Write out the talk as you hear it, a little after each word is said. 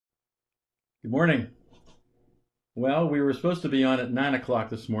Good morning. Well, we were supposed to be on at 9 o'clock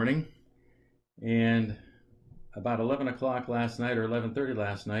this morning, and about 11 o'clock last night or 11:30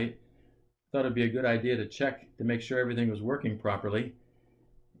 last night, thought it'd be a good idea to check to make sure everything was working properly,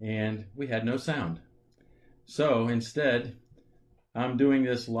 and we had no sound. So instead, I'm doing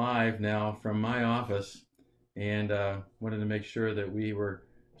this live now from my office, and wanted to make sure that we were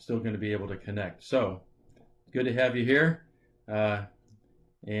still going to be able to connect. So good to have you here.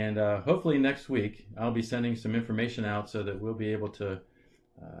 And hopefully next week I'll be sending some information out so that we'll be able to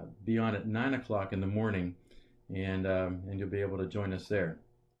be on at 9 o'clock in the morning, and you'll be able to join us there.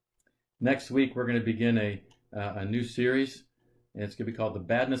 Next week we're going to begin a new series, and it's going to be called The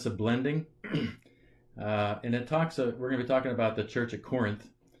Badness of Blending. And it talks. We're going to be talking about the church at Corinth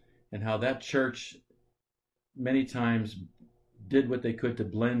and how that church many times did what they could to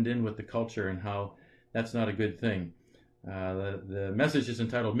blend in with the culture, and how that's not a good thing. The message is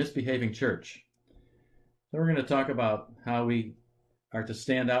entitled Misbehaving Church. So we're going to talk about how we are to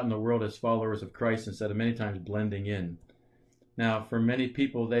stand out in the world as followers of Christ instead of many times blending in. Now, for many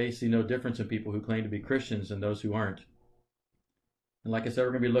people, they see no difference in people who claim to be Christians and those who aren't. And like I said,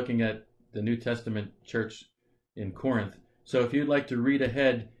 we're going to be looking at the New Testament church in Corinth. So if you'd like to read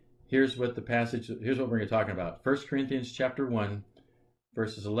ahead, here's what we're going to be talking about. 1 Corinthians chapter 1,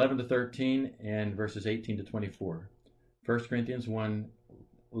 verses 11 to 13 and verses 18 to 24. 1 Corinthians 1,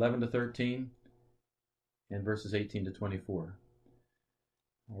 11 to 13, and verses 18 to 24.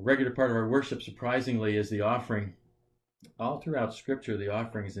 A regular part of our worship, surprisingly, is the offering. All throughout Scripture, the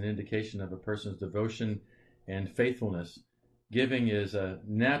offering is an indication of a person's devotion and faithfulness. Giving is a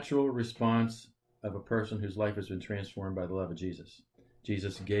natural response of a person whose life has been transformed by the love of Jesus.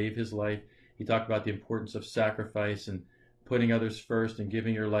 Jesus gave his life. He talked about the importance of sacrifice and putting others first and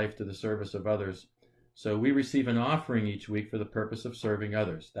giving your life to the service of others. So we receive an offering each week for the purpose of serving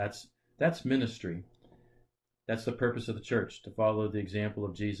others. That's ministry. That's the purpose of the church, to follow the example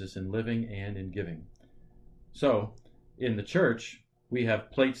of Jesus in living and in giving. So in the church, we have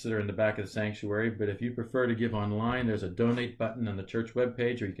plates that are in the back of the sanctuary, but if you prefer to give online, there's a donate button on the church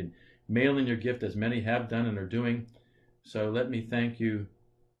webpage, or you can mail in your gift, as many have done and are doing. So let me thank you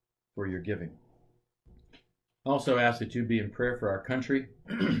for your giving. Also ask that you be in prayer for our country.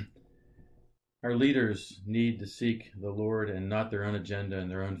 Our leaders need to seek the Lord and not their own agenda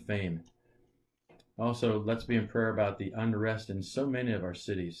and their own fame. Also, let's be in prayer about the unrest in so many of our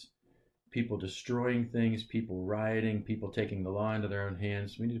cities. People destroying things, people rioting, people taking the law into their own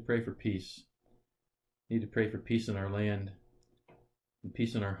hands. We need to pray for peace. We need to pray for peace in our land, and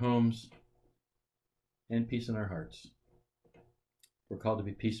peace in our homes, and peace in our hearts. We're called to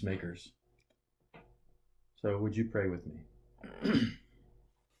be peacemakers. So would you pray with me?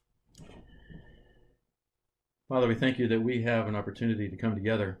 Father, we thank you that we have an opportunity to come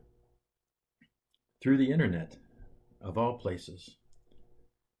together through the internet, of all places,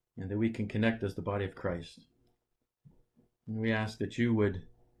 and that we can connect as the body of Christ. And we ask that you would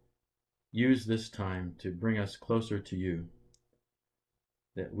use this time to bring us closer to you,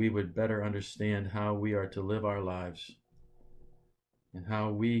 that we would better understand how we are to live our lives and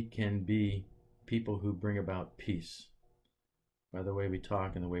how we can be people who bring about peace by the way we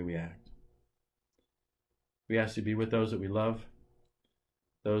talk and the way we act. We ask you to be with those that we love,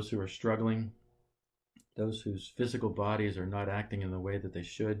 those who are struggling, those whose physical bodies are not acting in the way that they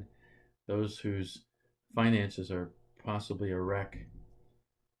should, those whose finances are possibly a wreck.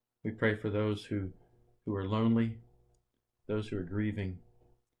 We pray for those who are lonely, those who are grieving.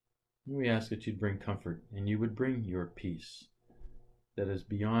 And we ask that you'd bring comfort and you would bring your peace that is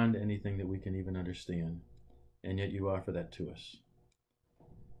beyond anything that we can even understand, and yet you offer that to us.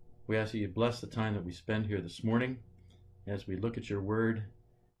 We ask that you bless the time that we spend here this morning as we look at your word,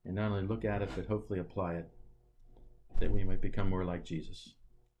 and not only look at it, but hopefully apply it, that we might become more like Jesus.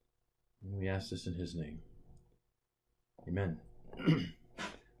 And we ask this in his name. Amen.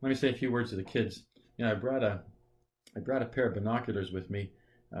 Let me say a few words to the kids. You know, I brought a pair of binoculars with me,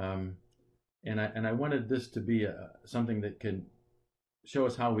 and I wanted this to be something that can show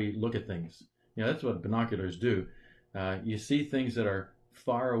us how we look at things. You know, that's what binoculars do. You see things that are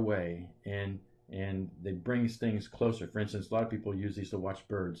far away, and they bring things closer. For instance, a lot of people use these to watch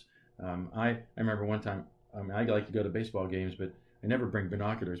birds. I remember one time, I like to go to baseball games, but I never bring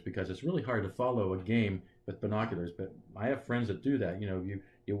binoculars because it's really hard to follow a game with binoculars. But I have friends that do that. You know,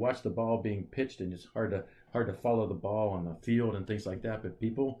 you watch the ball being pitched, and it's hard to follow the ball on the field and things like that. But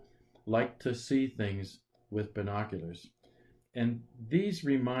people like to see things with binoculars, and these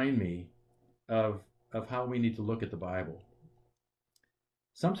remind me of how we need to look at the Bible.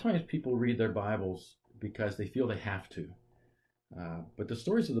 Sometimes people read their Bibles because they feel they have to. But the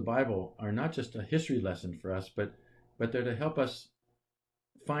stories of the Bible are not just a history lesson for us, but they're to help us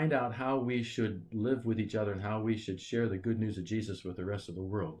find out how we should live with each other and how we should share the good news of Jesus with the rest of the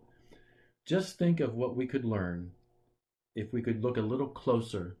world. Just think of what we could learn if we could look a little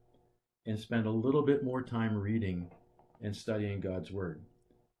closer and spend a little bit more time reading and studying God's Word.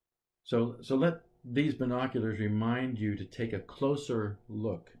 So let these binoculars remind you to take a closer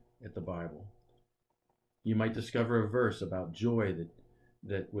look at the Bible. You might discover a verse about joy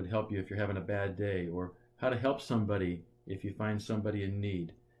that would help you if you're having a bad day, or how to help somebody if you find somebody in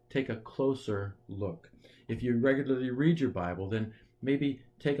need. Take a closer look. If you regularly read your Bible, then maybe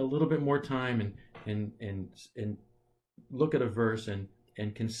take a little bit more time and look at a verse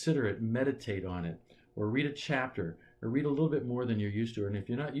and consider it, meditate on it, or read a chapter, or read a little bit more than you're used to. And if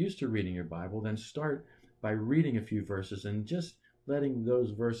you're not used to reading your Bible, then start by reading a few verses and just letting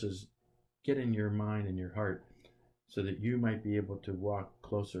those verses get in your mind and your heart so that you might be able to walk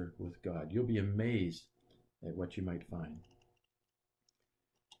closer with God. You'll be amazed at what you might find.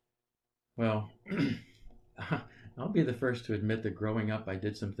 Well, I'll be the first to admit that growing up I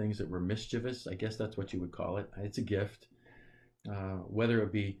did some things that were mischievous. I guess that's what you would call it. It's a gift. Whether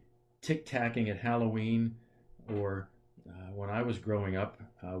it be tic-tacking at Halloween, or when I was growing up,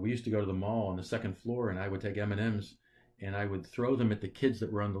 we used to go to the mall on the second floor, and I would take M&Ms and I would throw them at the kids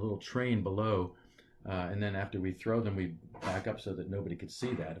that were on the little train below. And then after we throw them, we'd back up so that nobody could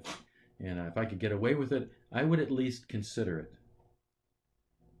see that. And if I could get away with it, I would at least consider it.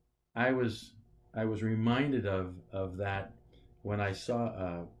 I was reminded of that when I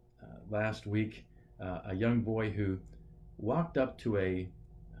saw last week a young boy who walked up to a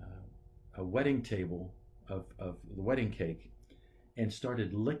wedding table of the wedding cake and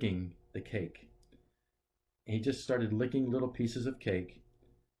started licking the cake. And he just started licking little pieces of cake,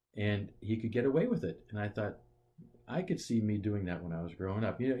 and he could get away with it. And I thought, I could see me doing that when I was growing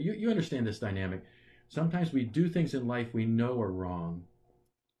up. You understand this dynamic. Sometimes we do things in life we know are wrong,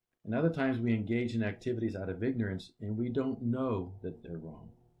 and other times we engage in activities out of ignorance and we don't know that they're wrong.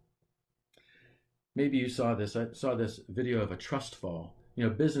 Maybe you saw this. I saw this video of a trust fall.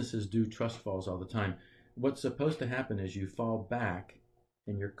 Businesses do trust falls all the time. What's supposed to happen is you fall back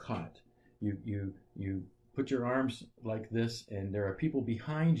and you're caught. You put your arms like this, and there are people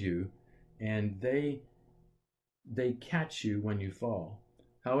behind you, and they catch you when you fall.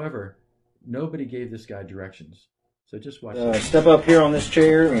 However, nobody gave this guy directions. So just watch this. Step up here on this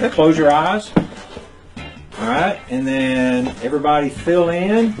chair and close your eyes. All right, and then everybody fill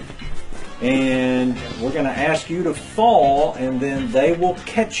in, and we're going to ask you to fall, and then they will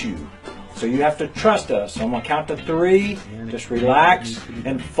catch you. So you have to trust us. So I'm going to count to 3. Just relax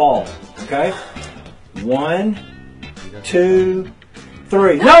and fall. Okay? 1, 2,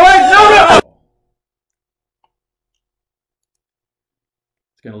 3. No, wait, no!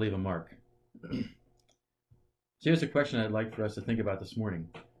 It's going to leave a mark. So here's a question I'd like for us to think about this morning.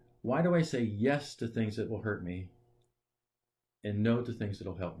 Why do I say yes to things that will hurt me and no to things that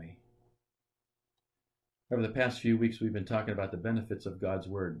will help me? Over the past few weeks, we've been talking about the benefits of God's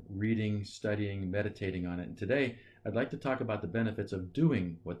Word, reading, studying, meditating on it. And today, I'd like to talk about the benefits of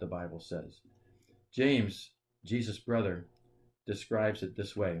doing what the Bible says. James, Jesus' brother, describes it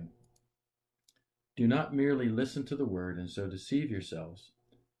this way. Do not merely listen to the Word and so deceive yourselves.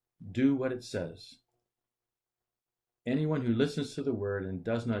 Do what it says. Anyone who listens to the Word and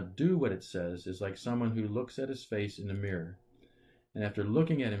does not do what it says is like someone who looks at his face in a mirror, and after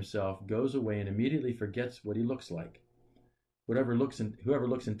looking at himself goes away and immediately forgets what he looks like. Whoever looks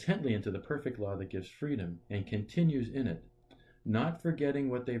intently into the perfect law that gives freedom and continues in it, not forgetting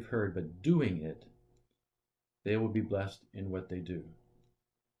what they've heard but doing it, they will be blessed in what they do.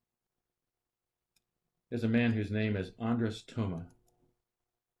 There's a man whose name is Andras Toma,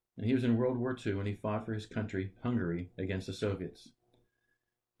 and he was in World War II, and he fought for his country, Hungary, against the Soviets.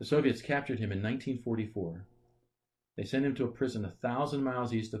 The Soviets captured him in 1944. They sent him to a prison 1,000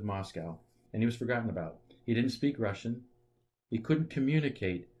 miles east of Moscow, and he was forgotten about. He didn't speak Russian. He couldn't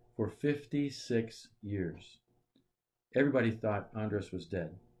communicate for 56 years. Everybody thought Andras was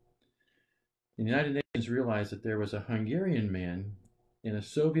dead. The United Nations realized that there was a Hungarian man in a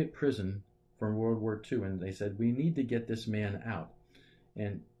Soviet prison from World War II, and they said, we need to get this man out.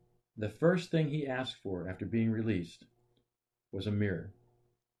 And the first thing he asked for after being released was a mirror.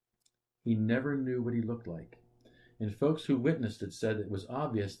 He never knew what he looked like. And folks who witnessed it said it was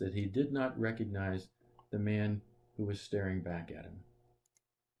obvious that he did not recognize the man who was staring back at him.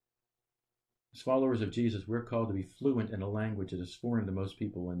 As followers of Jesus, we're called to be fluent in a language that is foreign to most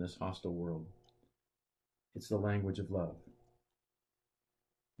people in this hostile world. It's the language of love.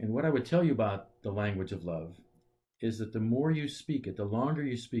 And what I would tell you about the language of love is that the more you speak it, the longer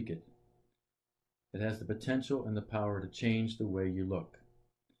you speak it, it has the potential and the power to change the way you look.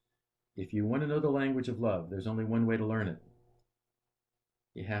 If you want to know the language of love, there's only one way to learn it.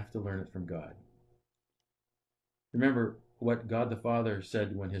 You have to learn it from God. Remember what God the Father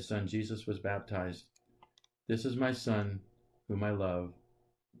said when his son Jesus was baptized. This is my son whom I love.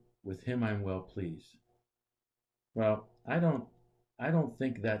 With him I'm well pleased. Well, I don't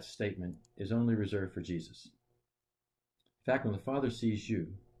think that statement is only reserved for Jesus. In fact, when the Father sees you,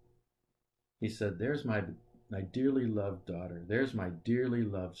 he said, there's my dearly loved daughter. There's my dearly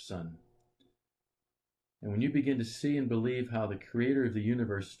loved son. And when you begin to see and believe how the creator of the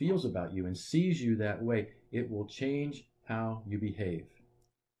universe feels about you and sees you that way, it will change how you behave.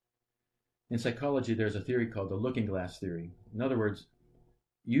 In psychology, there's a theory called the looking glass theory. In other words,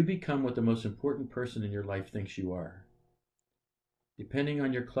 you become what the most important person in your life thinks you are. Depending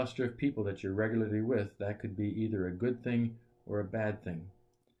on your cluster of people that you're regularly with, that could be either a good thing or a bad thing.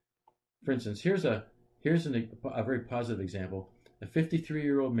 For instance, here's a very positive example. A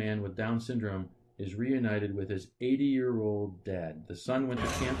 53-year-old man with Down syndrome is reunited with his 80-year-old dad. The son went to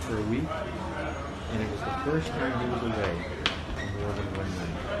camp for a week, and it was the first time he was away for more than 1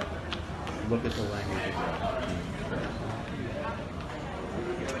 night. Look at the language of God.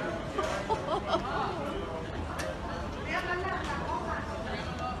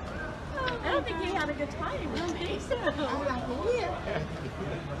 I don't think he had a good time.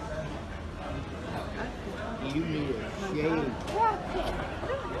 You need a shave.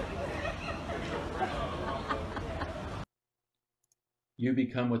 You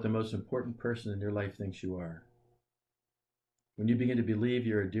become what the most important person in your life thinks you are. When you begin to believe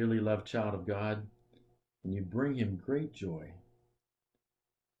you're a dearly loved child of God, and you bring him great joy,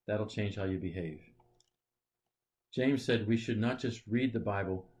 that'll change how you behave. James said we should not just read the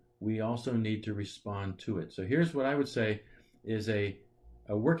Bible, we also need to respond to it. So here's what I would say is a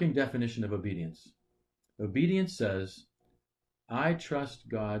working definition of obedience. Obedience says, I trust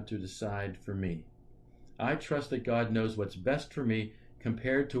God to decide for me. I trust that God knows what's best for me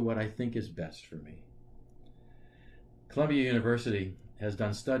compared to what I think is best for me. Columbia University has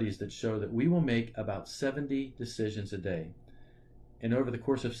done studies that show that we will make about 70 decisions a day. And over the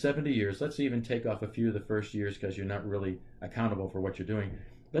course of 70 years, let's even take off a few of the first years because you're not really accountable for what you're doing.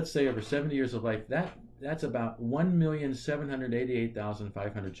 Let's say over 70 years of life, that's about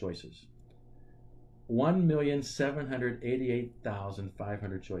 1,788,500 choices.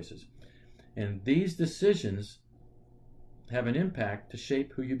 1,788,500 choices. And these decisions have an impact to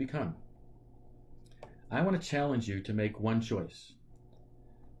shape who you become. I want to challenge you to make one choice.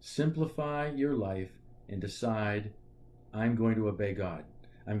 Simplify your life and decide, I'm going to obey God.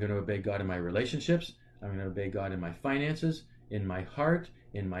 I'm going to obey God in my relationships. I'm going to obey God in my finances, in my heart,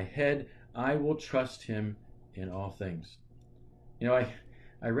 in my head. I will trust him in all things. You know,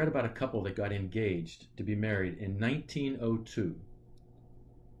 I read about a couple that got engaged to be married in 1902.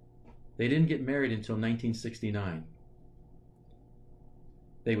 They didn't get married until 1969.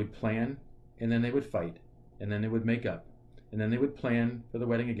 They would plan, and then they would fight, and then they would make up. And then they would plan for the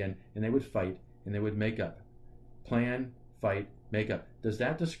wedding again, and they would fight, and they would make up. Plan, fight, make up. Does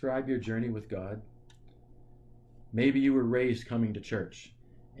that describe your journey with God? Maybe you were raised coming to church,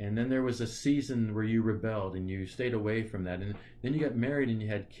 and then there was a season where you rebelled and you stayed away from that, and then you got married and you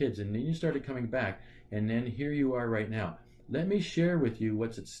had kids, and then you started coming back, and then here you are right now. Let me share with you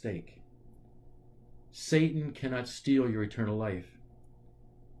what's at stake. Satan cannot steal your eternal life,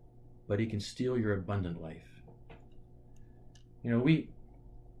 but he can steal your abundant life. You know, we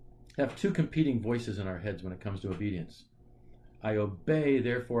have two competing voices in our heads when it comes to obedience. I obey,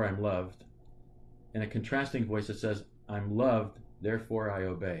 therefore I'm loved. And a contrasting voice that says, I'm loved, therefore I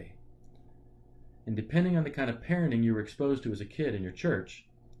obey. And depending on the kind of parenting you were exposed to as a kid in your church,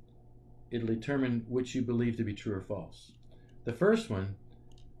 it'll determine which you believe to be true or false. The first one,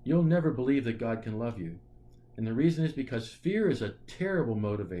 you'll never believe that God can love you. And the reason is because fear is a terrible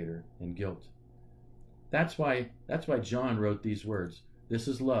motivator and guilt. That's why John wrote these words. This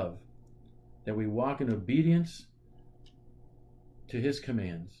is love, that we walk in obedience to his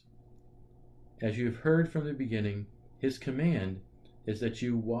commands. As you've heard from the beginning, his command is that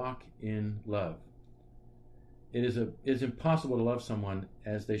you walk in love. It is impossible to love someone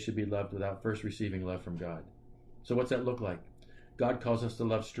as they should be loved without first receiving love from God. So what's that look like? God calls us to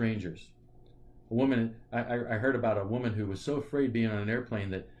love strangers. A woman, I heard about a woman who was so afraid being on an airplane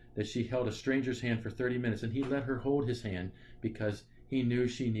that she held a stranger's hand for 30 minutes, and he let her hold his hand because he knew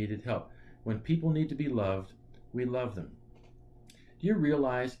she needed help. When people need to be loved, we love them. Do you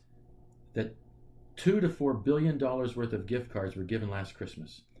realize that $2 to $4 billion worth of gift cards were given last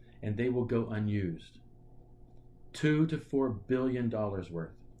Christmas, and they will go unused? $2 to $4 billion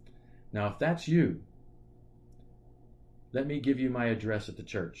worth. Now, if that's you, let me give you my address at the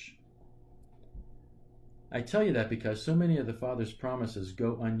church. I tell you that because so many of the Father's promises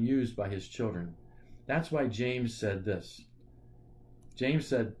go unused by his children. That's why James said this. James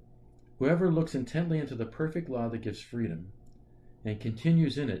said, whoever looks intently into the perfect law that gives freedom and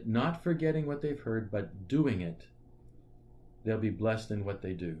continues in it, not forgetting what they've heard, but doing it, they'll be blessed in what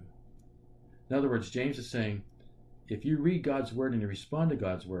they do. In other words, James is saying, if you read God's word and you respond to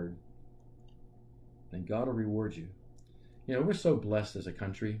God's word, then God will reward you. You know, we're so blessed as a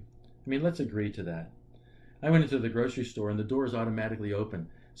country. I mean, let's agree to that. I went into the grocery store and the doors automatically open.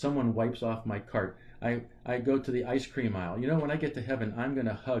 Someone wipes off my cart. I go to the ice cream aisle. You know, when I get to heaven, I'm going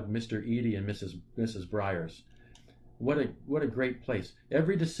to hug Mr. Edie and Mrs. Briars. What a great place.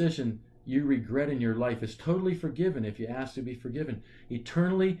 Every decision you regret in your life is totally forgiven if you ask to be forgiven.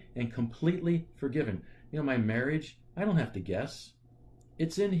 Eternally and completely forgiven. You know, my marriage, I don't have to guess.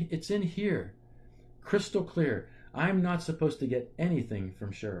 It's in here. Crystal clear. I'm not supposed to get anything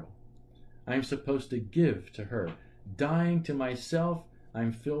from Cheryl. I'm supposed to give to her. Dying to myself,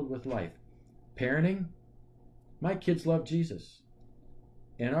 I'm filled with life. Parenting, my kids love Jesus.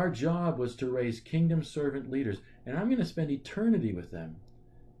 And our job was to raise kingdom servant leaders. And I'm going to spend eternity with them.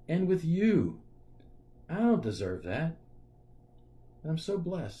 And with you. I don't deserve that. I'm so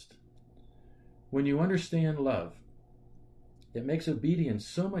blessed. When you understand love, it makes obedience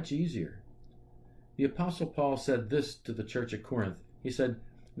so much easier. The Apostle Paul said this to the church at Corinth. He said,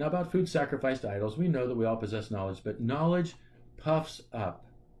 now about food sacrificed to idols, we know that we all possess knowledge, but knowledge puffs up,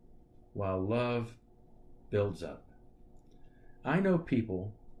 while love builds up. I know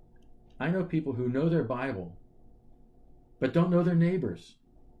people who know their Bible, but don't know their neighbors,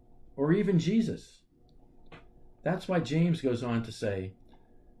 or even Jesus. That's why James goes on to say,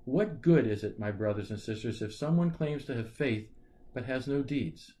 what good is it, my brothers and sisters, if someone claims to have faith, but has no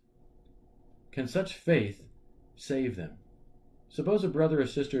deeds? Can such faith save them? Suppose a brother or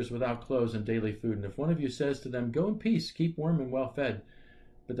sister is without clothes and daily food, and if one of you says to them, go in peace, keep warm and well fed,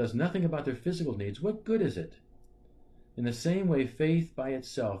 but does nothing about their physical needs, what good is it? In the same way, faith by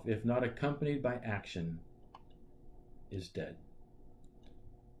itself, if not accompanied by action, is dead.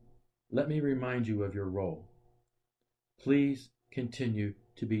 Let me remind you of your role. Please continue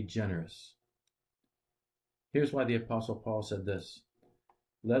to be generous. Here's why the Apostle Paul said this.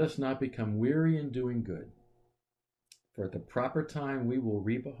 Let us not become weary in doing good, for at the proper time we will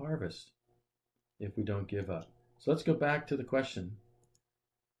reap a harvest if we don't give up. So let's go back to the question.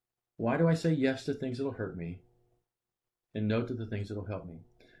 Why do I say yes to things that'll hurt me and no to the things that'll help me?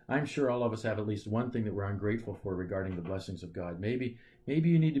 I'm sure all of us have at least one thing that we're ungrateful for regarding the blessings of God. Maybe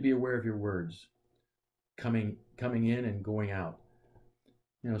you need to be aware of your words coming in and going out.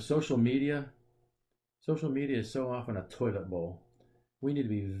 You know, social media is so often a toilet bowl. We need to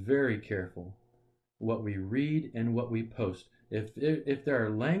be very careful what we read and what we post. If there are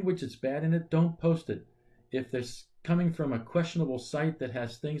language that's bad in it, don't post it. If there's coming from a questionable site that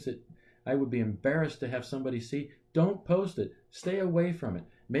has things that I would be embarrassed to have somebody see, don't post it. Stay away from it.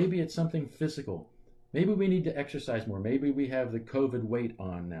 Maybe it's something physical. Maybe we need to exercise more. Maybe we have the COVID weight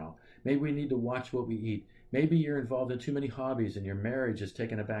on now. Maybe we need to watch what we eat. Maybe you're involved in too many hobbies and your marriage has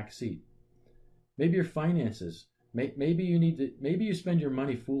taken a back seat. Maybe your finances. Maybe you spend your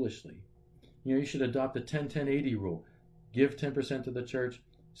money foolishly. You know, you should adopt the 10-10-80 rule. Give 10% to the church,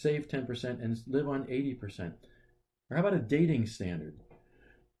 save 10%, and live on 80%. Or how about a dating standard?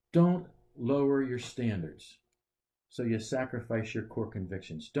 Don't lower your standards so you sacrifice your core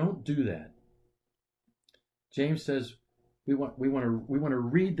convictions. Don't do that. James says we want to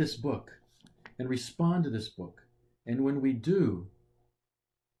read this book and respond to this book. And when we do,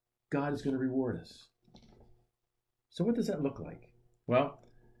 God is going to reward us. So what does that look like? Well,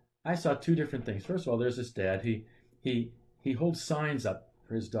 I saw two different things. First of all, there's this dad. He holds signs up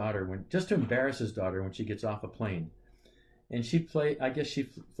for his daughter just to embarrass his daughter when she gets off a plane. And I guess she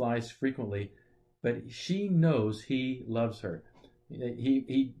flies frequently, but she knows he loves her.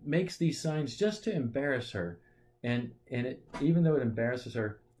 He makes these signs just to embarrass her, and even though it embarrasses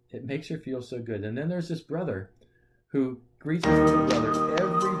her, it makes her feel so good. And then there's this brother who greets his little brother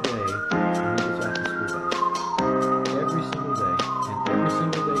every day when he gets off the school bus. Every single day. And every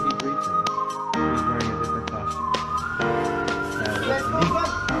single day he greets him, he's wearing a different costume. Now, what's neat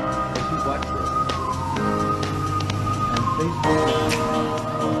is you watch this. On Facebook,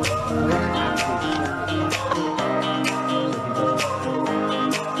 let's actually share this so he doesn't.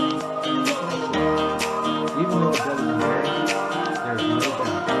 Even though the brother's married, there's no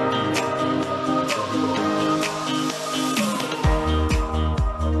doubt.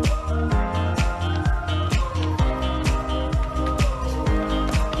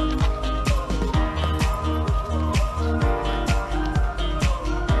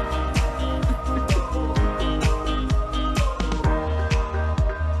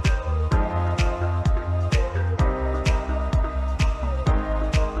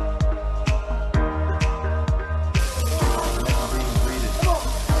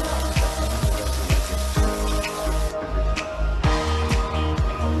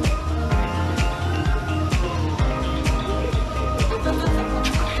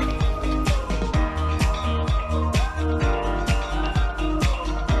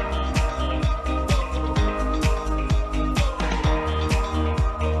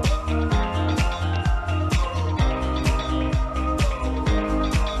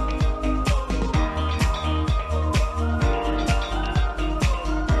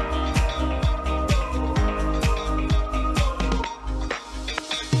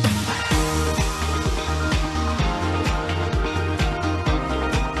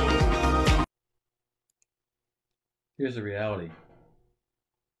 Here's the reality.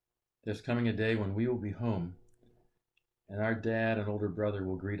 There's coming a day when we will be home, and our dad and older brother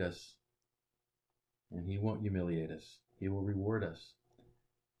will greet us, and he won't humiliate us. He will reward us.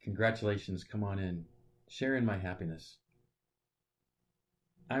 Congratulations, come on in. Share in my happiness.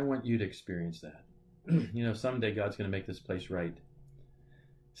 I want you to experience that. Someday God's going to make this place right.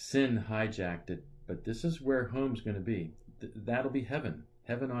 Sin hijacked it, but this is where home's going to be. That'll be heaven,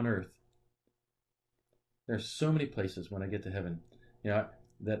 heaven on earth. There's so many places when I get to heaven,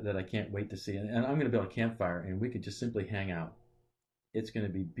 that I can't wait to see. And I'm going to build a campfire, and we could just simply hang out. It's going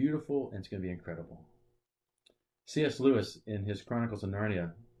to be beautiful, and it's going to be incredible. C.S. Lewis, in his Chronicles of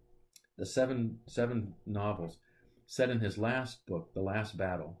Narnia, the seven novels, said in his last book, The Last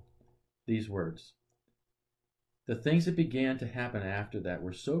Battle, these words: "The things that began to happen after that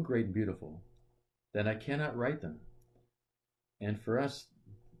were so great and beautiful that I cannot write them. And for us,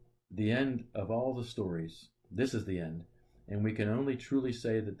 the end of all the stories, this is the end, and we can only truly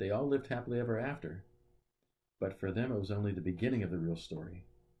say that they all lived happily ever after. But for them, it was only the beginning of the real story.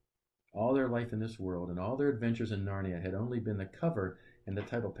 All their life in this world and all their adventures in Narnia had only been the cover and the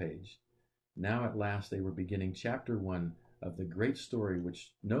title page. Now at last they were beginning chapter 1 of the great story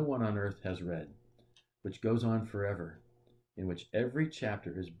which no one on earth has read, which goes on forever, in which every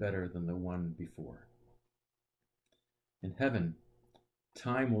chapter is better than the one before. In heaven,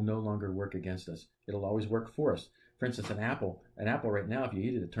 time will no longer work against us. It'll always work for us. For instance, an apple right now, if you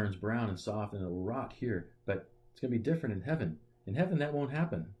eat it, it turns brown and soft and it'll rot here, but it's going to be different in heaven. In heaven, that won't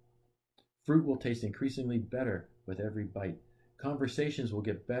happen. Fruit will taste increasingly better with every bite. Conversations will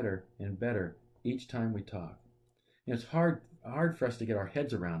get better and better each time we talk. It's hard for us to get our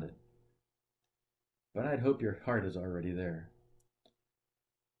heads around it, but I'd hope your heart is already there.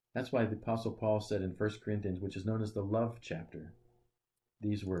 That's why the Apostle Paul said in 1 Corinthians, which is known as the love chapter,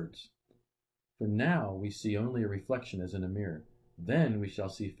 these words: "For now we see only a reflection as in a mirror. Then we shall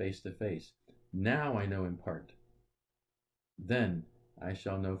see face to face. Now I know in part. Then I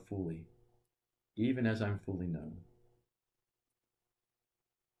shall know fully, even as I'm fully known."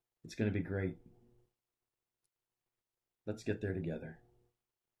 It's going to be great. Let's get there together.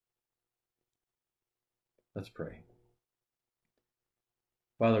 Let's pray.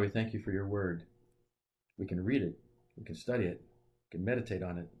 Father, we thank you for your word. We can read it, we can study it, we can meditate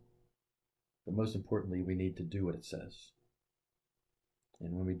on it, but most importantly, we need to do what it says.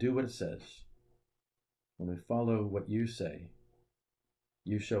 And when we do what it says, when we follow what you say,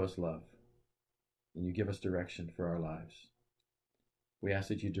 you show us love, and you give us direction for our lives. We ask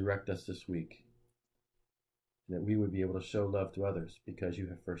that you direct us this week, that we would be able to show love to others because you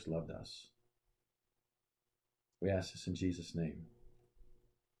have first loved us. We ask this in Jesus' name.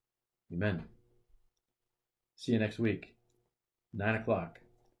 Amen. See you next week, 9 o'clock.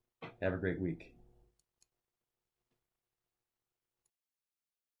 Have a great week.